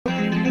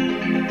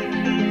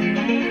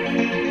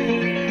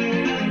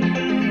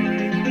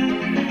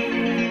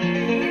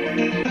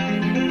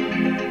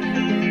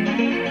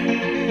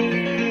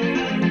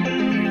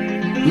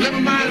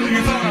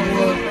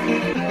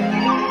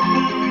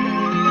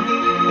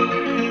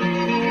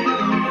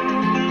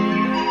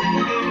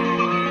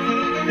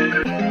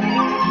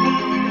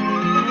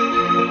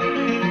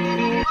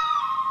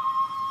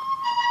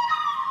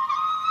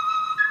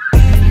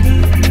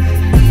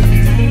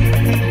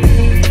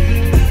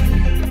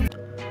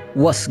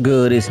What's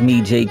good? It's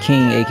me, J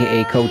King,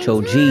 aka Coach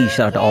OG.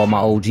 Shout out to all my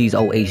OGs,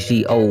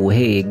 OHG, old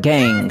head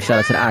gang. Shout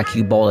out to the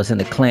IQ ballers in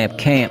the clamp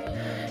camp.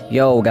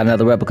 Yo, got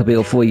another replica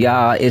build for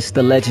y'all. It's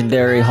the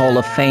legendary Hall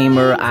of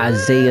Famer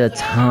Isiah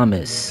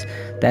Thomas.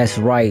 That's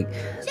right,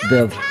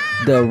 the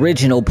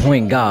original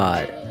point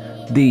guard,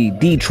 the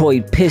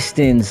Detroit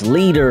Pistons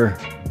leader,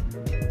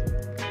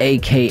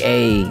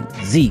 aka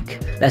Zeke.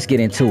 Let's get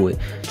into it.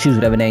 Choose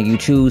whatever name you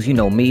choose. You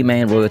know me,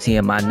 man. Royalty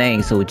in my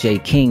name. So J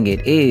King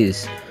it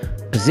is.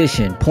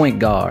 Position, point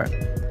guard.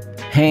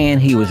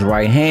 Hand, he was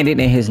right-handed,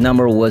 and his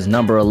number was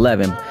number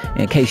 11.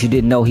 In case you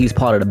didn't know, he's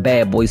part of the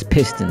Bad Boys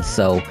Pistons.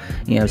 So, you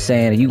know what I'm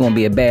saying? If you're going to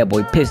be a Bad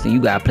Boy Piston,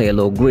 you got to play a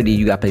little gritty.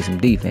 You got to play some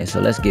defense.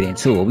 So let's get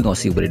into it. We're going to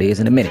see what it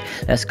is in a minute.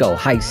 Let's go.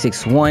 Height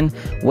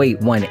 6'1",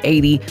 weight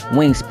 180,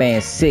 wingspan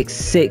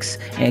 6'6",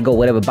 and go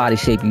whatever body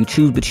shape you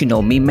choose. But you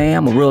know me, man.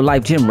 I'm a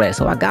real-life gym rat,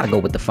 so I got to go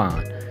with the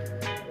fine.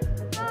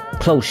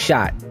 Close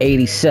shot,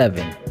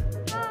 87.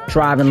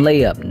 Driving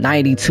layup,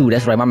 92.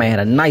 That's right, my man had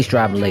a nice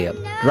driving layup.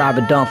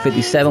 Driving dunk,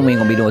 57. We ain't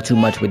gonna be doing too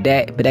much with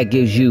that, but that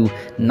gives you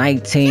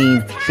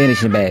 19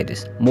 finishing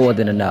badges. More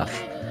than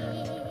enough.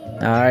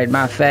 All right,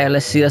 matter of fact,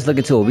 let's look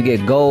into it. We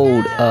get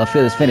gold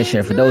fearless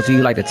finisher. For those of you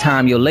who like to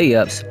time your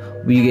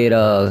layups, we get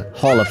a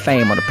Hall of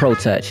Fame on the Pro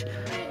Touch.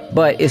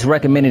 But it's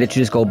recommended that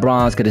you just go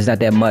bronze because it's not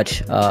that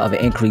much of an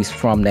increase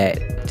from that,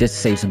 just to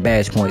save some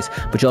badge points.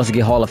 But you also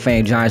get Hall of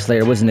Fame Giant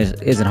Slayer, which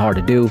isn't hard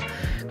to do.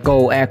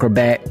 Gold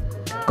acrobat,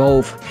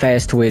 gold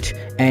fast twitch,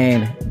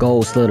 and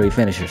gold slithery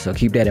finisher. So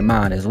keep that in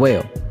mind as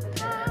well.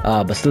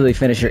 But slithery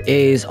finisher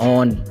is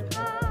on,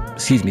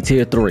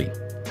 tier 3.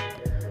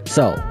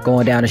 So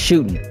going down to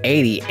shooting,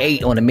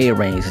 88 on the mid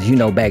range. As you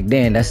know, back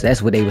then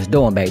that's what they was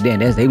doing back then.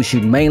 They was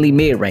shooting mainly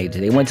mid ranges.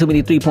 They weren't too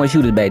many 3-point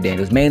shooters back then. It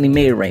was mainly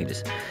mid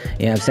ranges.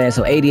 You know what I'm saying?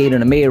 So 88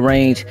 on the mid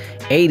range,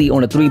 80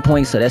 on the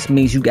 3-point. So that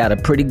means you got a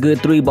pretty good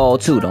 3-ball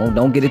too.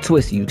 Don't get it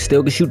twisted. You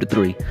still can shoot the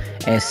 3.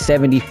 And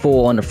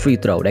 74 on the free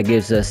throw. That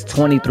gives us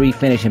 23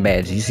 finishing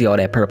badges. You see all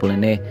that purple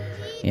in there?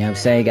 You know what I'm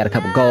saying? Got a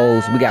couple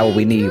goals. We got what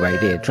we need right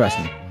there. Trust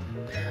me.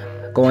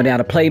 Going down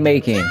to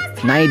playmaking,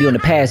 90 on the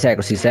pass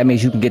accuracy. So that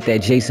means you can get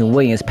that Jason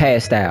Williams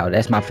pass style.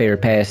 That's my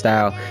favorite pass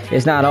style.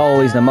 It's not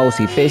always the most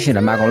efficient,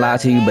 I'm not gonna lie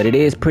to you, but it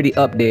is pretty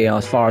up there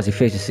as far as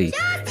efficiency.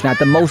 It's not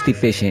the most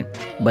efficient,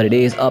 but it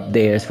is up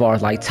there as far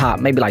as like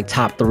maybe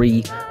top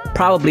 3,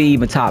 probably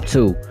even top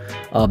 2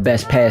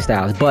 best pass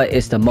styles. But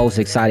it's the most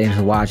exciting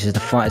to watch. It's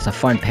a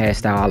fun pass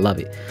style. I love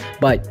it.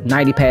 But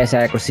 90 pass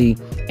accuracy,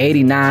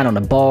 89 on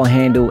the ball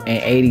handle,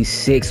 and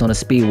 86 on the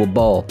speed with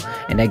ball.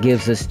 And that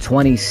gives us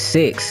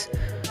 26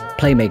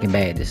 playmaking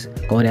badges.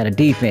 Going down to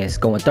defense,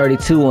 going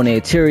 32 on the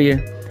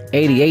interior,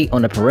 88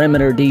 on the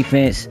perimeter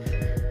defense.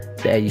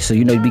 So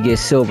you know we get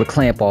silver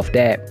clamp off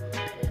that.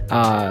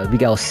 We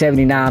got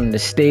 79 on the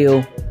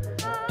steal.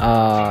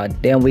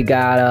 Then we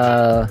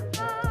got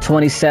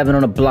 27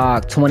 on the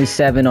block,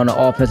 27 on the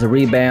offensive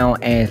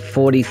rebound, and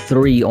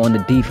 43 on the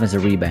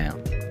defensive rebound.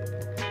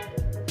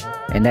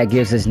 And that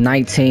gives us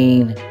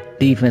 19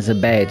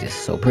 defensive badges.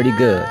 So pretty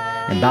good.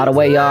 And by the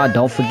way, y'all,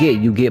 don't forget,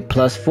 you get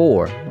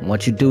 +4.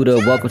 Once you do the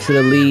Welcome to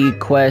the League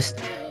quest,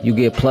 you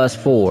get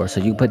 +4. So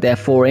you put that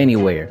 4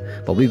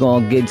 anywhere. But we're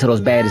going to get into those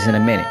badges in a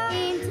minute.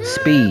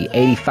 Speed,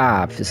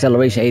 85.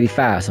 Acceleration,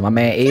 85. So my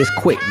man is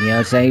quick. You know what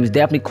I'm saying? He was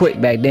definitely quick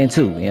back then,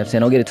 too. You know what I'm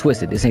saying? Don't get it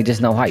twisted. This ain't just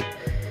no hype.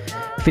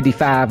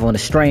 55 on the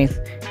strength,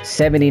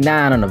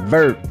 79 on the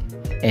vert,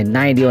 and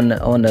 90 on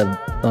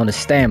the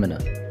stamina.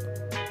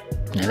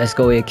 Now let's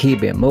go ahead and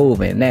keep it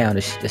moving. Now,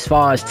 as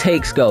far as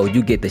takes go,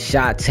 you get the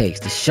shot takes,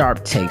 the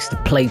sharp takes, the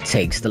play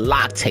takes, the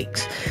lock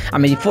takes. I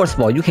mean, first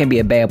of all, you can't be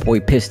a Bad Boy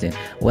Piston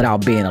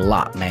without being a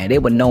lock, man. They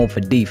were known for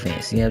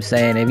defense. You know what I'm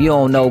saying? If you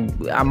don't know,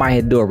 I might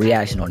have to do a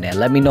reaction on that.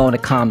 Let me know in the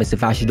comments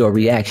if I should do a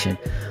reaction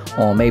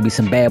on maybe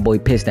some Bad Boy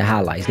Piston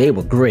highlights. They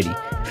were gritty.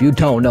 If you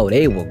don't know,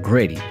 they were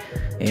gritty.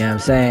 You know what I'm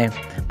saying?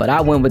 But I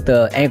went with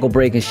the ankle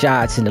breaking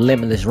shots in the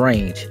limitless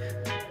range.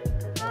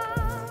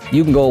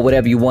 You can go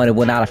whatever you want. It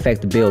will not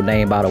affect the build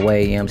name, by the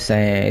way. You know what I'm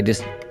saying? It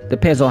just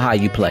depends on how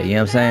you play. You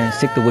know what I'm saying?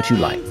 Stick to what you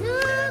like.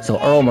 So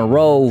Earl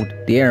Monroe,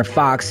 De'Aaron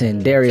Fox,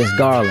 and Darius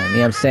Garland. You know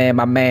what I'm saying?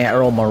 My man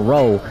Earl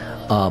Monroe,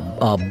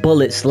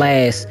 Bullet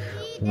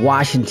 /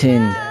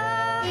 Washington.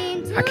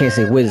 I can't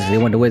say Wizards. They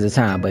went to Wizards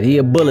time, but he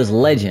a Bullets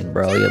legend,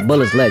 bro. He a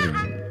Bullets legend.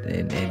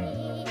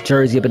 And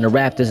Jersey up in the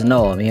Raptors and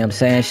all. You know what I'm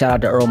saying? Shout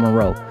out to Earl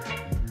Monroe.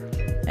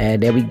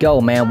 And there we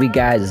go, man. We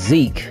got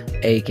Zeke,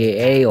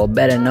 aka or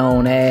better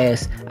known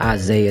as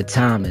Isiah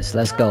Thomas.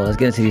 Let's go. Let's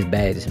get into these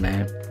badges,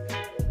 man.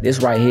 This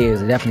right here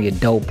is definitely a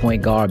dope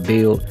point guard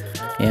build. You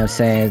know what I'm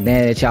saying?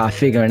 Now that y'all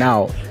figuring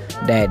out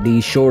that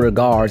these shorter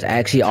guards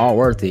actually are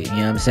worth it. You know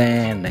what I'm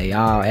saying?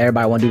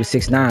 Everybody want to do the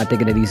 6'9",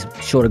 thinking that these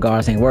shorter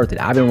guards ain't worth it.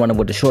 I've been running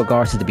with the short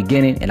guards since the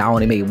beginning, and I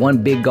only made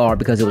one big guard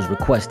because it was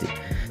requested.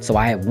 So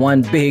I have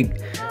one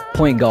big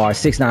point guard,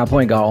 6'9"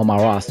 point guard on my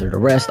roster. The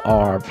rest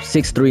are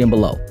 6'3" and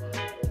below.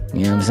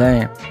 You know what I'm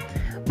saying?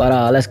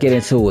 But let's get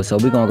into it. So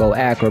we're gonna go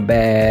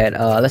acrobat.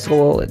 Let's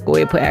go ahead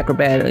and put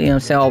acrobat, you know what I'm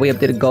saying, all the way up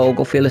to the goal.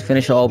 Go fearless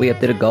finish all the way up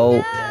to the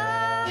goal.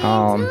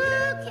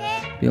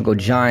 We're gonna go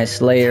giant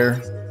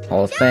slayer.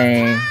 Hall of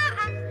Fame.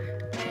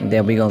 And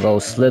then we gonna go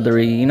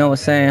slithery. You know what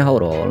I'm saying?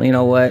 Hold on. You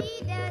know what?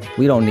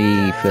 We don't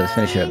need Fearless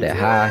Finisher up that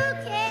high.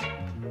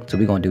 So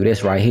we gonna do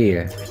this right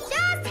here.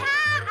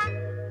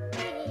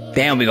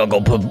 Damn, we gonna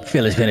go put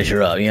Fearless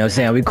Finisher up. You know what I'm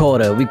saying? We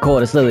called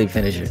a slithery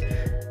finisher.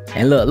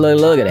 And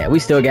look at that. We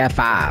still got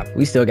 5.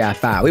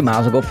 We might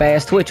as well go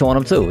fast twitch on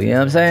them too. You know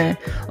what I'm saying?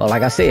 Or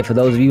like I said, for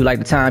those of you who like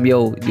to time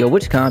your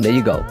which come, there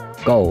you go.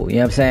 Gold. You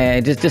know what I'm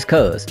saying? Just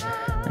cuz.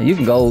 And you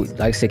can go,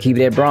 like I said, keep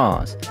it at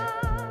bronze.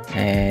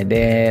 And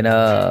then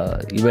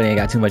you really ain't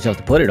got too much else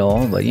to put it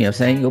on. But you know what I'm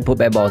saying? You go put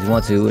bad balls if you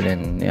want to, and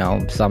then you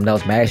know, something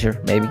else, masher,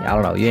 maybe. I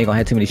don't know. You ain't gonna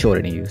have too many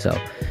shorter than you, so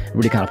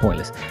really kind of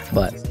pointless.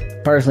 But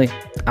personally,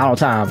 I don't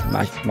time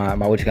my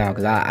what you call,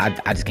 because I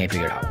just can't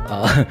figure it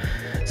out.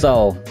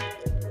 So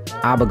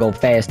I'ma go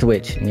fast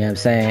twitch, you know what I'm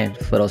saying?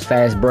 For those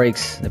fast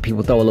breaks that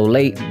people throw a little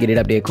late, get it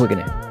up there quicker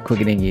than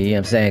you know what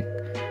I'm saying?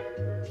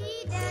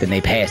 Then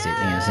they pass it, you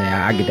know what I'm saying?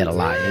 I get that a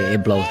lot.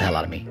 It blows the hell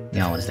out of me.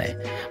 Y'all understand?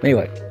 But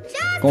anyway,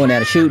 going down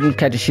to shooting,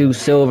 catch a shoot,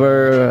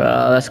 silver.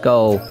 Let's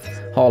go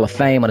Hall of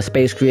Fame on the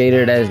Space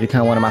Creator. That has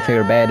become one of my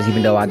favorite badges,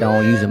 even though I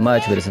don't use it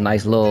much, but it's a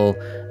nice little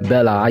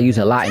bella. I use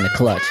it a lot in the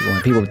clutch.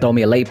 When people throw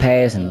me a late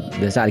pass and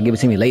decide to give it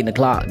to me late in the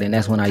clock, then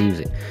that's when I use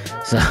it.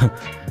 So,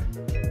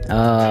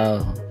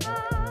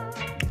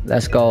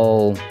 let's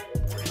go.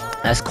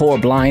 That's core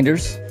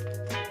blinders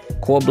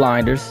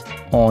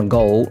on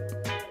gold,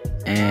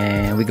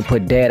 and we can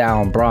put dead eye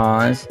on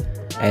bronze,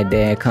 and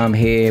then come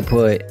here and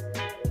put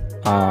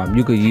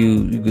you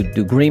could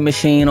do green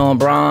machine on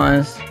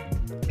bronze,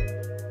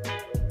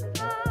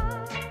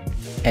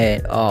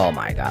 and oh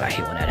my god, I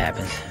hate when that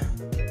happens.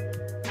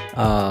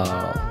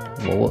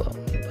 Well,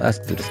 let's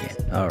do this again.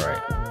 All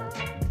right.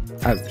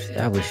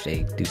 I wish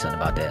they do something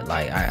about that.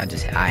 Like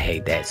I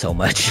hate that so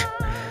much.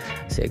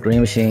 Say green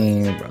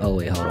machine. Oh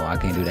wait, hold on. I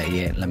can't do that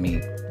yet. Let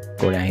me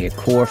go down here.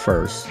 Core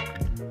first.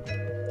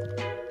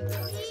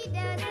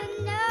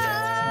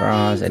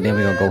 Bronze, and then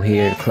we're gonna go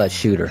here to clutch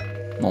shooter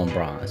on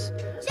bronze.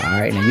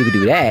 Alright, now you could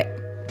do that.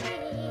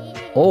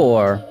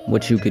 Or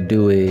what you could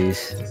do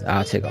is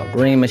I'll take a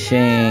green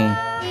machine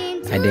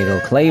and then go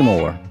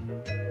Claymore.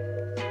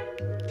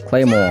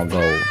 Claymore on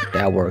gold.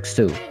 That works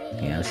too. You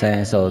know what I'm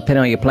saying? So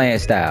depending on your playing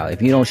style.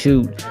 If you don't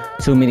shoot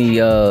too many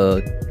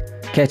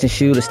catch and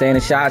shoot or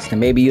standing shots, then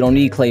maybe you don't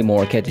need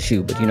Claymore and catch and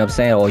shoot. But you know what I'm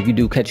saying? Or if you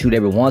do catch shoot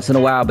every once in a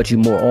while, but you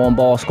more on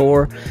ball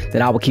scorer,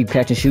 then I will keep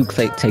catch and shoot,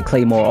 take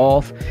Claymore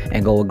off,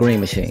 and go with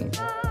green machine. You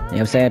know what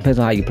I'm saying? Depends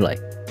on how you play.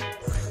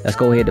 Let's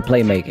go ahead to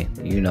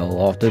playmaking. You know,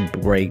 off the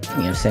break. You know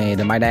what I'm saying?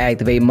 It might not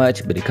activate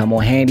much, but it come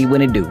on handy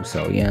when it do.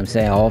 So, you know what I'm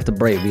saying? Off the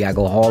break, we gotta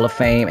go Hall of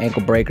Fame,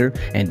 ankle breaker,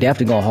 and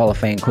definitely go Hall of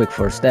Fame quick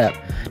first step.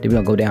 Then we're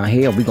gonna go down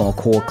here, we're gonna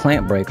core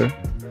clamp breaker.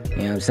 You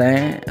know what I'm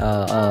saying?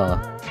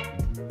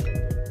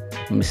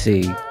 Let me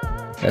see.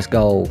 Let's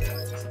go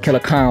Killer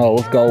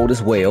Combos gold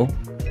as well.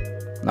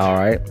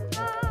 Alright.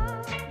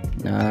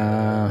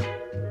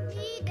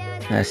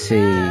 Let's see.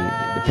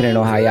 Depending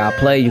on how y'all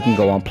play, you can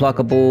go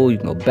unpluckable, you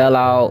can go bell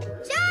out.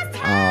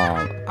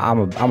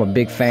 I'm a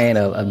big fan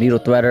of Needle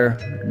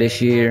Threader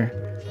this year.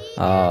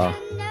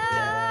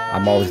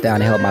 I'm always down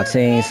to help my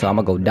team, so I'm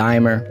gonna go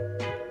Dimer.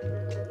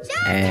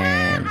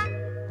 And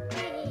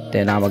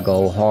then I'm gonna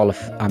go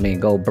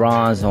go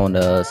bronze on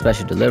the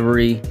special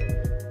delivery.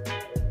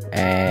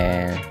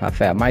 And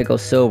I might go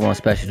silver on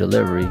special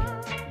delivery.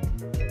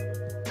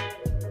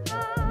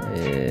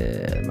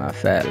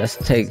 Let's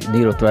take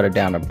Needle Threader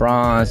down to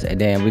bronze, and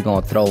then we're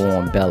gonna throw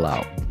on bell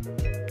out.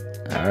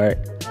 Alright.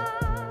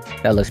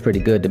 That looks pretty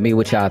good to me.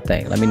 What y'all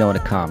think? Let me know in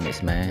the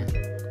comments, man.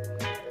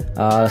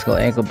 Let's go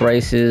ankle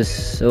braces,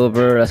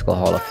 silver. Let's go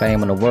Hall of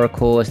Fame on the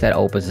workhorse. That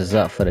opens us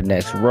up for the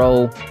next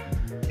row.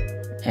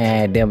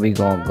 And then we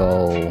gonna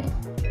go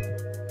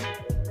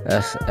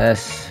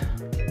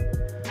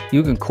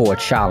you can core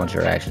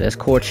challenger, actually. Let's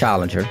core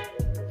challenger.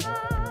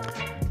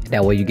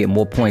 That way you get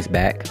more points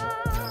back.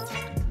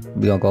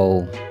 We gonna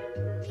go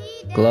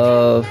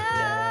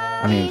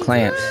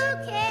clamps.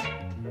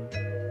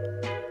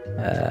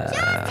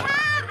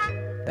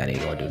 That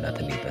ain't gonna do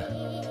nothing either.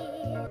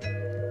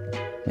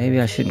 Maybe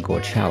I shouldn't core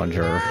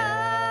challenger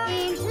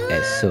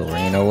at silver.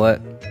 You know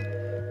what?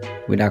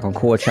 We're not gonna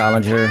core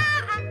challenger.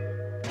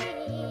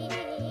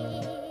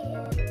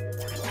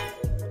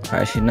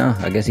 Actually, no.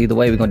 I guess either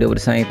way we're gonna deal with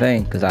the same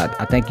thing, because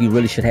I think you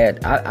really should have.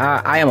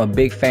 I am a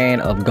big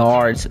fan of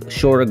guards,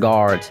 shorter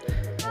guards,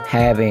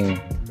 having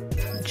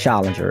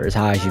challenger as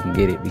high as you can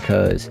get it,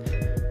 because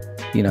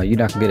you know you're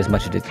not gonna get as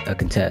much of a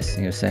contest. You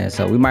know what I'm saying?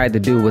 So we might have to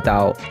do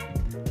without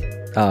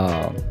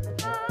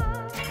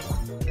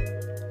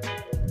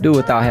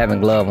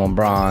having glove on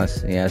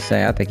bronze. You know what I'm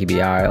saying? I think you'd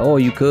be alright. Or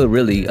you could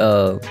really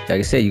like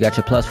I said, you got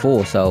your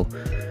 +4, so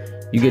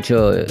you get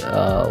your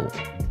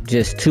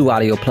just 2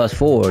 out of your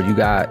 +4. You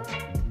got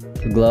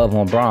glove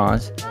on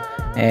bronze.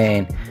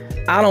 And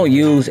I don't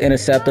use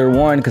interceptor,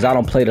 one, because I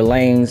don't play the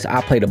lanes.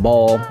 I play the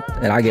ball,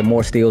 and I get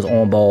more steals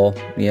on ball.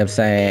 You know what I'm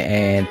saying?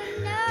 And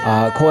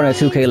according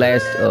to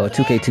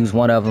 2K 2's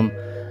one of them,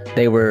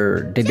 they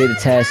did the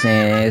test,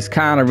 and it's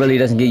kind of really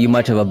doesn't give you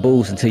much of a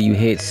boost until you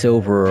hit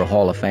silver or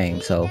Hall of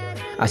Fame. So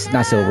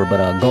not silver,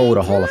 but gold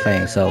or Hall of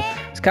Fame. So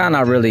it's kind of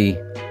not really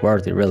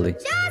worth it, really.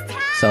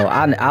 So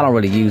I don't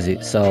really use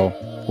it. So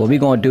what we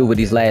gonna do with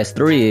these last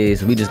 3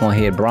 is we just gonna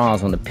hit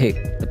bronze on the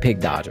pick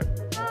dodger.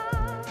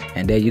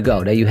 And there you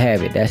go. There you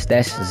have it.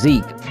 That's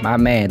Zeke, my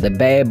man, the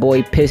bad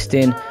boy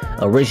Piston,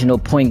 original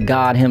point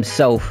guard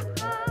himself.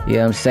 You know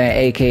what I'm saying?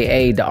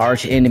 AKA the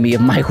arch enemy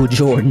of Michael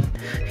Jordan.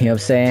 You know what I'm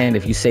saying?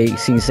 If you seen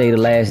The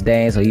Last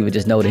Dance or even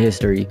just know the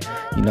history,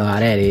 you know how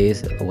that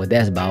is or what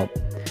that's about.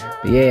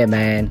 But yeah,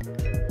 man,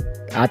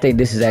 I think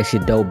this is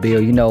actually a dope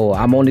build. You know,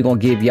 I'm only going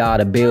to give y'all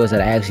the builds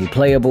that are actually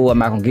playable. I'm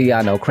not going to give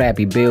y'all no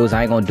crappy builds.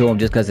 I ain't going to do them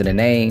just because of the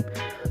name.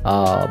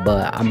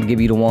 But I'm going to give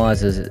you the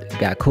ones that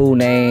got cool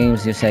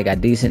names, you say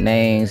got decent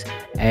names,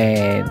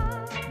 and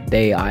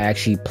they are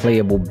actually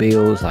playable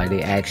builds. Like,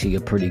 they actually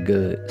are pretty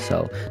good.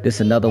 So this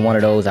is another one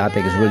of those I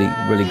think is really,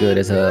 really good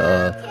as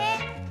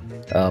a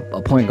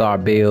point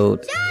guard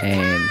build.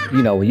 And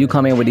you know, when you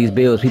come in with these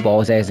builds, people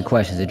always asking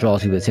questions. It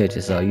draws people's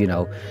attention. So you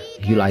know,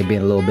 if you like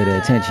being a little bit of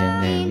attention,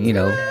 then you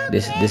know,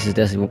 this is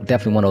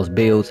definitely one of those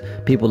builds.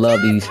 People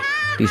love these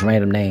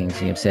random names.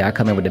 You know what I'm saying? I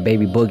come in with the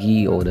baby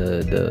boogie or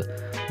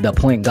the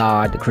point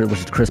guard, which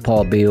is the Chris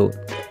Paul build.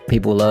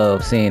 People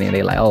love seeing it.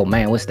 They like, oh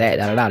man, what's that?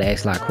 They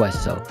ask a lot of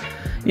questions. So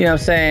you know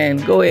what I'm saying?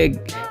 Go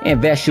ahead,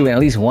 invest you in at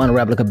least one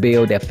replica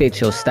build that fits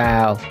your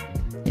style.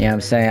 You know what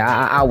I'm saying?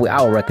 I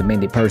would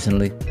recommend it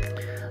personally.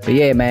 But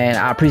yeah, man,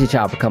 I appreciate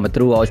y'all for coming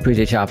through. Always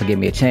appreciate y'all for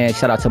giving me a chance.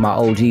 Shout out to my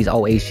OGs,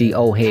 OHG,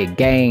 Old Head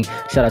Gang.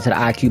 Shout out to the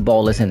IQ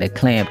Ballers and the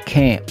Clamp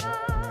Camp.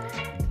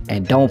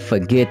 And don't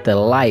forget to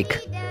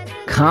like,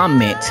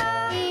 comment,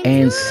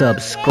 and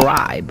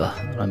subscribe.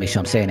 Let me make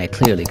sure I'm saying that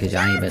clearly, because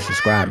y'all ain't been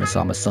subscribing,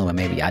 so I'm assuming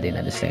maybe y'all didn't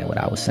understand what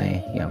I was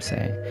saying. You know what I'm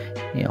saying?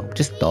 You know,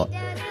 just thought.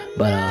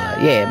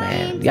 But yeah,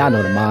 man, y'all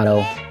know the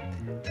motto.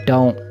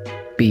 Don't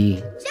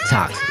be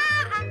toxic.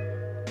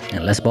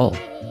 And let's ball.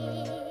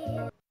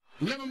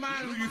 Never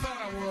mind who you thought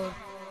I was.